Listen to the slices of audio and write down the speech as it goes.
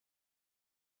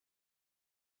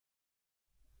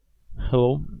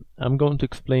Hello, I'm going to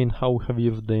explain how we have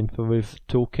used the InfoWiz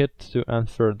toolkit to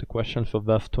answer the questions of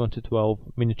VEF 2012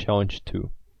 Mini Challenge 2.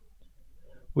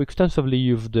 We extensively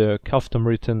used custom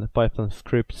written Python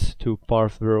scripts to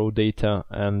parse the raw data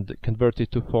and convert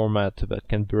it to format that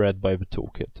can be read by the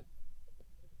toolkit.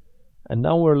 And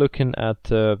now we're looking at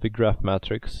the graph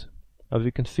matrix. As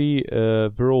you can see,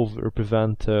 the rows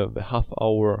represent the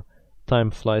half-hour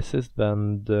time slices,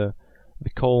 and the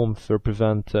columns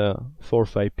represent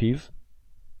source IPs.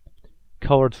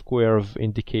 Colored squares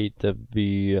indicate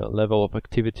the level of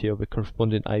activity of the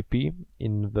corresponding IP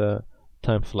in the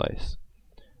time slice.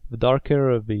 The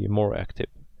darker, the more active.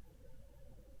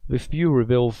 This view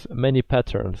reveals many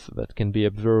patterns that can be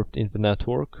observed in the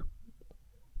network.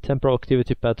 Temporal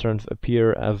activity patterns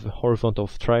appear as horizontal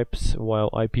stripes,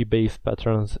 while IP-based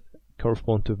patterns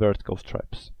correspond to vertical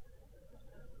stripes.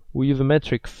 We use a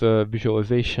matrix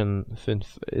visualization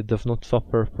since it does not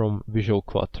suffer from visual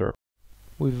clutter.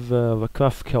 With the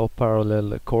classical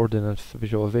parallel coordinates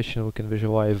visualization, we can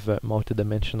visualize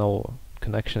multidimensional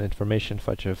connection information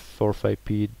such as source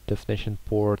IP, destination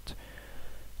port,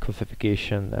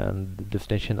 classification, and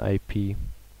destination IP.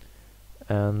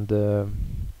 And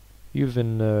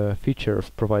using features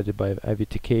provided by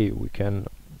IVTK, we can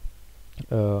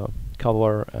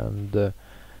color and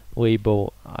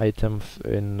label items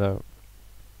in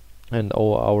and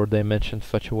all our dimensions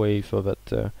such a way so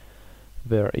that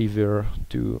they're easier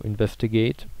to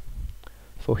investigate.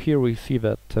 So here we see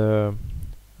that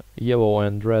yellow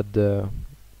and red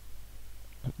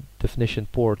destination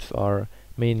ports are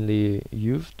mainly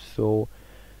used. So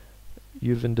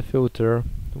using the filter,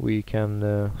 we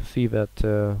can see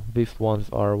that these ones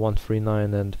are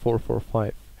 139 and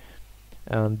 445.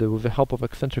 And with the help of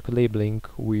eccentric labeling,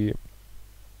 we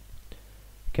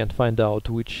can find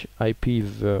out which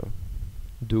IPs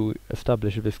do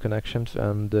establish these connections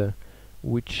and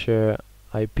which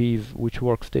IPs, which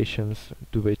workstations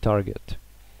do they target.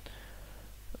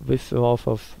 This allows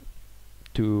us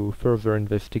to further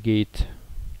investigate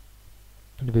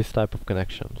this type of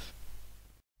connections.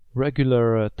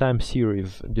 Regular time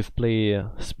series display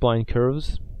spline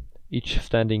curves, each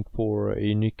standing for a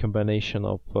unique combination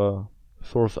of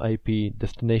source IP,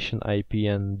 destination IP,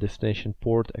 and destination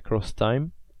port across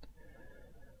time.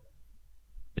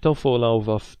 It also allows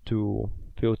us to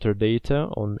filter data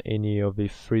on any of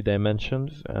these three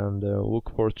dimensions and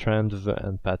look for trends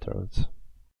and patterns.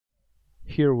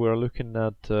 Here we are looking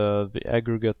at the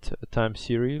aggregate time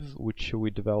series which we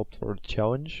developed for the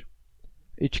challenge.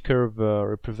 Each curve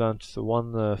represents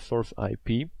one source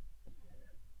IP,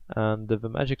 and the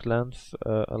magic lens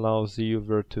allows the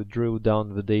user to drill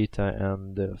down the data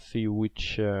and see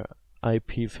which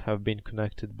IPs have been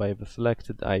connected by the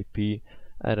selected IP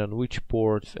and on which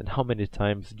ports and how many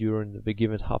times during the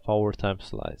given half-hour time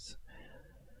slice.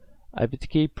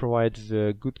 IVTK provides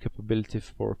good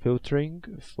capabilities for filtering,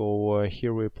 so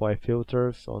here we apply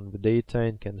filters on the data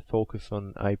and can focus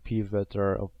on IPs that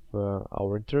are of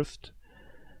our interest.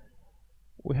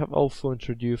 We have also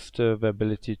introduced the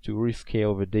ability to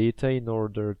rescale the data in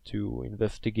order to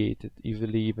investigate it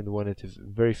easily, even when it is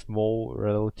very small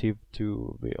relative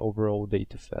to the overall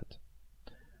data set.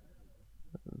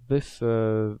 This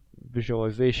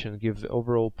visualization gives the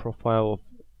overall profile of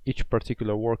each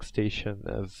particular workstation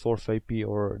as source IP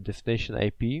or destination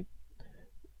IP,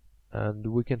 and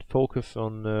we can focus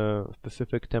on a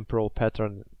specific temporal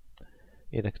pattern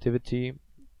in activity,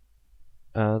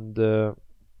 and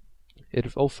it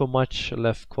is also much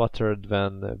less cluttered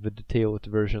than the detailed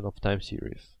version of time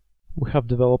series. We have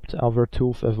developed other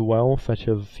tools as well, such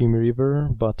as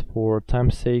SimRiver, but for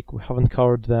time's sake we haven't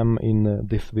covered them in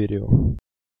this video.